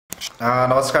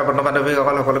নমস্কাৰ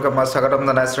বন্ধু-বান্ধৱীসকল সকলোকে মই স্বাগতম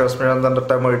জনাইছোঁ ৰশ্মি ৰঞ্জন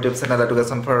দত্তৰ মোৰ ইউটিউব চেনেল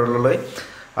এডুকেশ্যন ফৰ অললৈ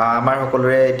আমাৰ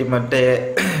সকলোৰে ইতিমধ্যে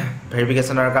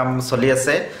ভেৰিফিকেশ্যনৰ কাম চলি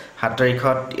আছে 7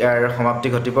 তাৰিখত ইয়াৰ সমাপ্তি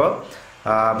ঘটিব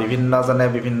বিভিন্নজনে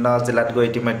বিভিন্ন জিলাত গৈ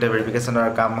ইতিমধ্যে ভেৰিফিকেশ্যনৰ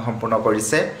কাম সম্পূৰ্ণ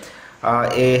কৰিছে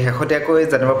এই শেহতীয়াকৈ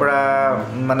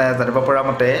জানিব পৰা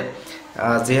মতে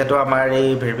যেহেতু আমাৰ এই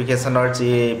ভেৰিফিকেশ্যনৰ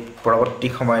যি পৰৱৰ্তী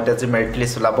সময়তে যি মেৰিট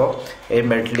লিষ্ট ওলাব এই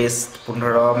মেৰিট লিষ্ট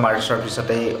 15 মাৰ্চৰ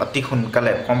পিছতে অতি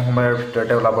সোনকালে কম সময়ৰ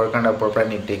ভিতৰতে ওলাবৰ কাৰণে ওপৰৰ পৰা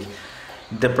নিৰ্দেশ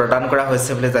প্ৰদান কৰা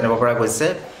হৈছে বুলি জানিব পৰা গৈছে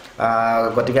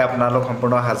গতিকে আপোনালোক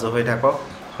সম্পূৰ্ণ সাজু হৈ থাকক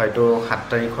হয়তো 7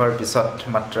 তাৰিখৰ পিছত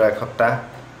মাত্ৰ এসপ্তাহ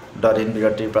 10 দিন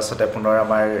বিৰতিৰ পাছতে পুনৰ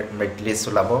আমাৰ মেৰিট লিষ্ট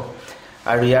ওলাব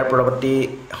আৰু ইয়াৰ পৰৱৰ্তী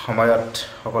সময়ত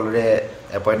সকলোৰে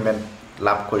এপইণ্টমেণ্ট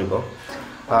লাভ কৰিব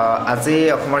আজি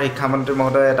অসমৰ শিক্ষামন্ত্ৰী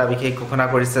মহোদয়ে এটা বিশেষ ঘোষণা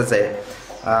কৰিছে যে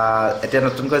এতিয়া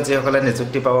নতুনকৈ যিসকলে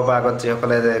নিযুক্তি পাব বা আগত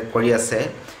যিসকলে কৰি আছে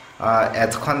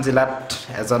এখন জিলাত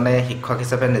এজনে শিক্ষক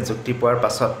হিচাপে নিযুক্তি পোৱাৰ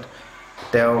পাছত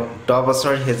তেওঁ 10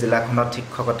 বছৰ সেই জিলাখনত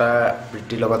শিক্ষকতা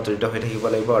বৃত্তিৰ লগত জড়িত হৈ থাকিব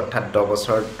লাগিব অৰ্থাৎ 10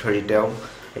 বছৰ ধৰি তেওঁ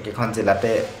একেখন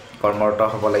জিলাতে কৰ্মৰত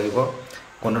হ'ব লাগিব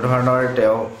কোনো ধৰণৰ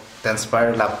তেওঁ ট্ৰান্সফাৰ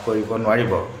লাভ কৰিব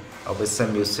নোৱাৰিব অৱশ্যে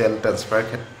মিউচুৱেল ট্ৰান্সফাৰ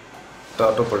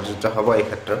ক্ষেত্ৰতো প্ৰযোজ্য হ'ব এই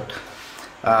ক্ষেত্ৰত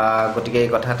গতিকে এই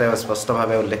কথা তেওঁ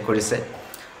স্পষ্টভাৱে উল্লেখ কৰিছে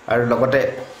আৰু লগতে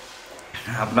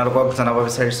আপোনালোকক জনাব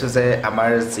বিচাৰিছোঁ যে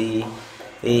আমাৰ যি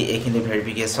এইখিনি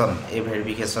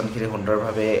ভেৰিফিকেশ্যনখিনি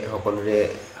সুন্দৰভাৱে সকলোৰে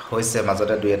হৈছে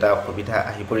মাজতে দুই এটা অসুবিধা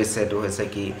আহি পৰিছে এইটো হৈছে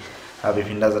কি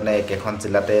বিভিন্নজনে একেখন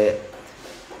জিলাতে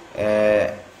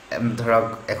ধৰক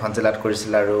এখন জিলাত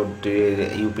কৰিছিল আৰু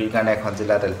ইউপিৰ কাৰণে এখন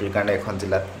জিলাত এলপিৰ কাৰণে এখন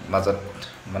জিলাত মাজত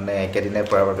মানে একেদিনে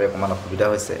পৰাৰ বাবে অকণমান অসুবিধা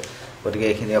হৈছে গতিকে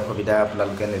এইখিনি অসুবিধা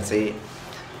আপোনালোকে নিজেই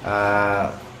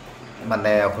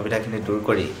মানে অসুবিধাখিনি দূৰ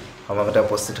কৰি সময়মতে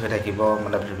উপস্থিত হৈ থাকিব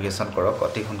মানে ভেৰিফিকেশ্যন কৰক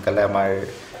অতি সোনকালে আমাৰ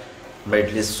মেৰিট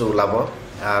লিষ্টটো ওলাব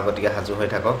গতিকে সাজু হৈ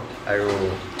থাকক আৰু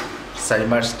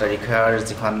 4 মাৰ্চ তাৰিখৰ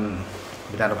যিখন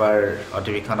বিধানসভাৰ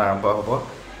অধিৱেশন আৰম্ভ হ'ব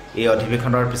এই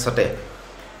অধিৱেশনৰ পিছতে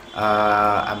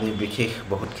আমি বিশেষ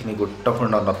বহুতখিনি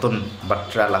গুৰুত্বপূৰ্ণ নতুন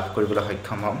বাৰ্তা লাভ কৰিবলৈ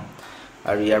সক্ষম হ'ম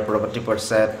আৰু ইয়াৰ পৰৱৰ্তী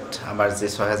পৰ্যায়ত আমাৰ যি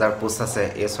 6000 পোষ্ট আছে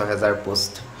এই 6000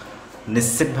 পোষ্ট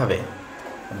নিশ্চিতভাৱে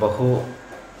বহু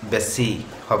বেছি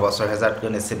হ'ব 6000তকৈ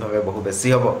নিশ্চিতভাৱে বহু বেছি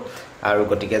হ'ব আৰু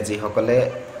গতিকে যিসকলে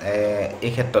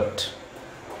এই ক্ষেত্ৰত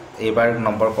এইবাৰ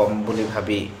নম্বৰ কম বুলি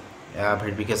ভাবি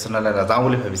ভেৰিফিকেশ্যনলৈ নাযাওঁ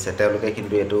বুলি ভাবিছে তেওঁলোকে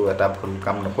কিন্তু এইটো এটা ভুল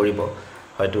কাম নকৰিব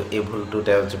হয়তো এই ভুলটো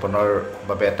তেওঁৰ জীৱনৰ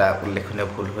বাবে এটা উল্লেখনীয়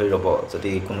ভুল হৈ ৰ'ব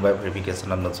যদি কোনোবাই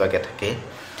ভেৰিফিকেশ্যনত নোযোৱাকৈ থাকে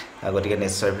গতিকে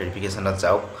নিশ্চয় ভেৰিফিকেশ্যনত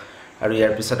যাওক আৰু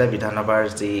ইয়াৰ পিছতে বিধানসভাৰ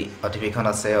যি অধিৱেশন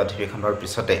আছে অধিৱেশনৰ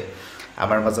পিছতে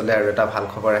আমাৰ মাজলৈ আৰু এটা ভাল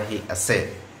খবৰ আহি আছে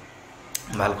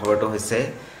ভাল খবৰটো হৈছে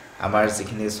আমাৰ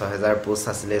যিখিনি 6000 পোষ্ট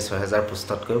আছিলে 6000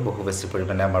 পোষ্টতকৈ বহু বেছি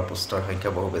পৰিমাণে আমাৰ পোষ্টৰ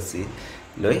সংখ্যা বহু বেছি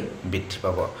লৈ বৃদ্ধি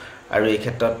পাব আৰু এই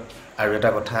ক্ষেত্ৰত আৰু এটা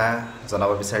কথা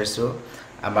জনাব বিচাৰিছোঁ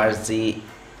আমাৰ যি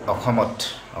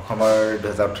অসমৰ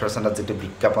 2018 চনত যিটো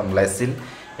বিজ্ঞাপন ওলাইছিল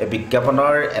এই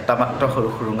বিজ্ঞাপনৰ এটা মাত্ৰ সৰু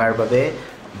সুৰুঙাৰ বাবে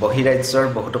বহিৰাজ্যৰ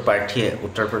বহুতো প্ৰাৰ্থীয়ে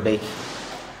উত্তৰ প্ৰদেশ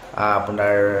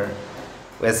আপোনাৰ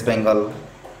ৱেষ্ট বেংগল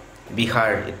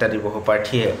বিহাৰ ইত্যাদি বহু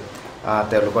প্ৰাৰ্থীয়ে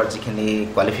তেওঁলোকৰ যিখিনি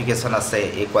কোৱালিফিকেশ্যন আছে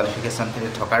এই কোৱালিফিকেশ্যনখিনি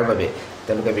থকাৰ বাবে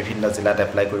তেওঁলোকে বিভিন্ন জিলাত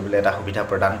এপ্লাই কৰিবলৈ এটা সুবিধা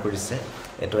প্ৰদান কৰিছে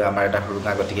এইটো আমাৰ এটা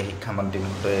সুৰুঙা গতিকে শিক্ষামন্ত্ৰী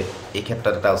মহোদয়ে এই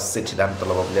ক্ষেত্ৰত এটা উচিত সিদ্ধান্ত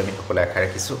ল'ব বুলি আমি সকলোৱে আশা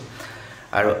ৰাখিছোঁ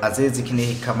আৰু আজি যিখিনি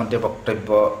শিক্ষামন্ত্ৰীয়ে বক্তব্য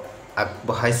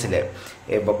আগবঢ়াইছিলে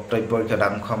এই বক্তব্যৰ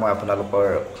কেইটাংশ মই আপোনালোকৰ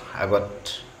আগত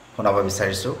শুনাব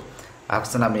বিচাৰিছোঁ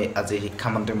আহকচোন আমি আজি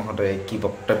শিক্ষামন্ত্ৰী মহোদয়ে কি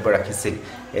বক্তব্য ৰাখিছিল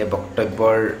এই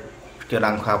বক্তব্যৰ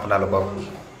কেইটাংশ আপোনালোকক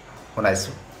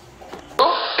শুনাইছোঁ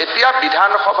এতিয়া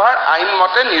বিধানসভাৰ আইন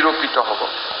মতে নিৰূপিত হ'ব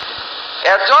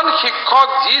এজন শিক্ষক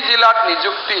যি জিলাত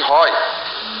নিযুক্তি হয়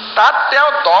তাত তেওঁ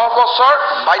 10 বছৰ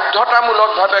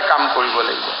বাধ্যতামূলকভাৱে কাম কৰিব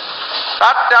লাগিব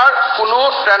তাত তেওঁৰ কোনো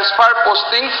ট্ৰান্সফাৰ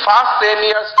পোষ্টিং ফাৰ্ষ্ট 10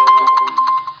 ইয়াৰ্ছ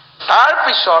তাৰ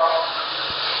পিছত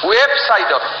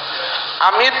ৱেবছাইটত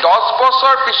আমি 10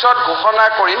 বছৰ পিছত ঘোষণা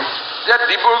কৰিম যে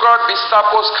ডিব্ৰুগড়ত 20টা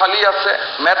পোষ্ট খালী আছে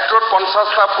মেট্ৰত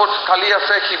 50টা পোষ্ট খালী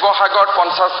আছে শিৱসাগৰত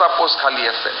 50টা পোষ্ট খালী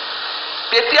আছে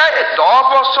তেতিয়া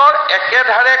 10 বছৰ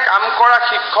একেধাৰে কাম কৰা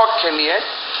শিক্ষকখিনিয়ে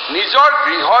নিজৰ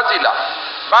গৃহ জিলা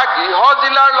বা গৃহ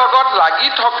জিলাৰ লগত লাগি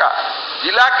থকা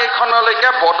জিলাকেইখনলৈকে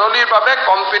বদলিৰ বাবে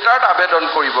কম্পিউটাৰত আবেদন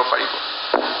কৰিব পাৰিব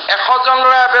 100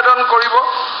 জনলৈ আবেদন কৰিব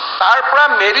তাৰ পৰা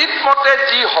মেৰিট মতে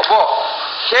যি হ'ব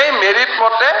সেই মেৰিট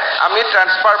মতে আমি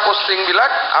ট্ৰান্সফাৰ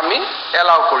পোষ্টিংবিলাক আমি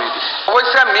এলাউ কৰি দিম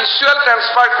অৱশ্যে মিউচুৱেল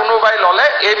ট্ৰান্সফাৰ কোনোবাই ল'লে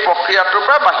এই প্ৰক্ৰিয়াটোৰ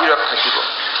পৰা বাহিৰত থাকিব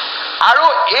আৰু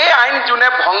এই আইন যোনে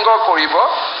ভংগ কৰিব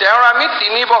তেওঁৰ আমি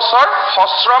 3 বছৰ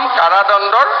সশ্ৰম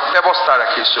কাৰাদণ্ডৰ ব্যৱস্থা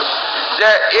ৰাখিছোঁ যে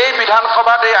এই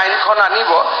বিধানসভাত এই আইনখন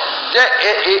আনিব যে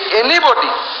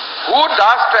anybody who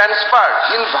does transfer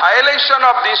in violation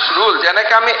of this rule,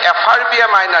 যেনেকৈ আমি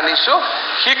FRBM আইন আনিছোঁ,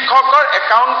 শিক্ষকৰ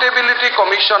একাউণ্টেবিলিটি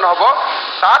কমিশ্যন হ'ব,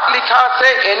 তাত লিখা আছে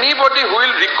anybody who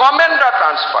will recommend the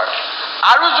transfer,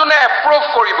 আৰু যোনে এপ্ৰুভ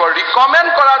কৰিব, ৰিকমেণ্ড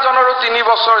কৰাজনৰো 3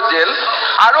 বছৰ জেল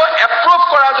আৰু এপ্ৰুভ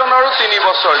কৰাজনৰো 3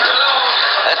 বছৰ জেল।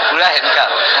 পুৰা হেনকা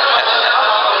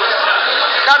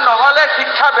কাৰণ নহ'লে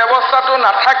শিক্ষা ব্যৱস্থাটো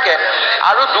নাথাকে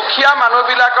আৰু দুখীয়া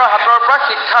মানুহবিলাকৰ হাতৰ পৰা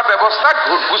শিক্ষা ব্যৱস্থা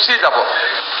গুচি যাব।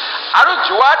 আৰু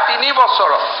যোৱা 3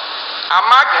 বছৰত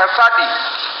আমাক হেঁচা দি,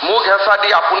 মোক হেঁচা দি,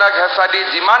 আপোনাক হেঁচা দি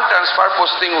যিমান ট্ৰেন্সফাৰ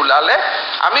পষ্টিং ওলালে,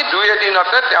 আমি 2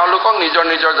 এদিনতে তেওঁলোকক নিজৰ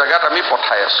নিজৰ জেগাত আমি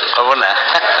পঠাই আছোঁ। হ'ব না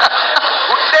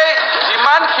গোটেই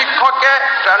যিমান শিক্ষকে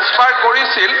ট্ৰেন্সফাৰ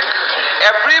কৰিছিল,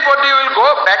 এভৰিবডি উইল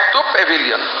গ' বেক টু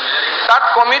পেভিলিয়ন। তাত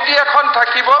কমিটি এখন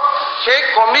থাকিব, সেই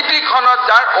কমিটিখনত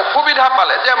যাৰ অসুবিধা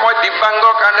পালে, যে মই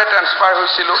দিব্যাংগৰ কাৰণে ট্ৰেন্সফাৰ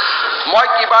হৈছিলোঁ, মই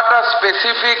কিবা এটা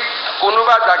স্পেচিফিক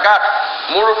কোনোবা জেগাত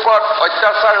মোৰ ওপৰত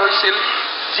অত্যাচাৰ হৈছিল,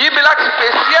 যিবিলাক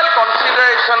স্পেচিয়েল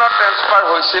কনচিডাৰেশ্যনত ট্ৰেন্সফাৰ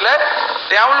হৈছিলে,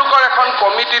 তেওঁলোকৰ এখন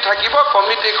কমিটি থাকিব।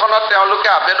 কমিটিখনত তেওঁলোকে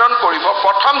আবেদন কৰিব,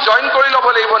 প্ৰথম জইন কৰি ল'ব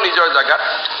লাগিব নিজৰ জেগাত,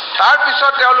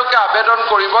 তাৰপিছত তেওঁলোকে আবেদন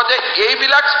কৰিব যে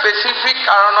এইবিলাক স্পেচিফিক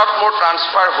কাৰণত মোৰ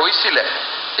ট্ৰান্সফাৰ হৈছিলে।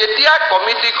 তেতিয়া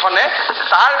কমিটিখনে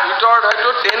তাৰ ভিতৰত হয়তো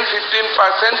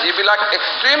 10-15% যিবিলাক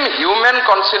এক্সট্ৰিম হিউমেন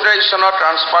কনচিডাৰেশ্যনত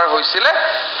ট্ৰান্সফাৰ হৈছিলে,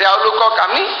 তেওঁলোকক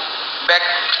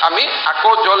আমি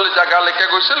আকৌ জল জেগালৈকে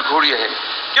গৈছিল, ঘূৰি আহিম।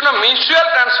 কিন্তু মিউচুৱেল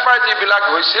ট্ৰান্সফাৰ যিবিলাক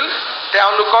হৈছিল,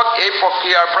 তেওঁলোকক এই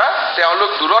প্ৰক্ৰিয়াৰ পৰা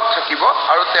তেওঁলোক দূৰত থাকিব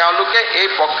আৰু তেওঁলোকে এই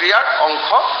প্ৰক্ৰিয়াৰ অংশ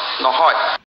নহয়।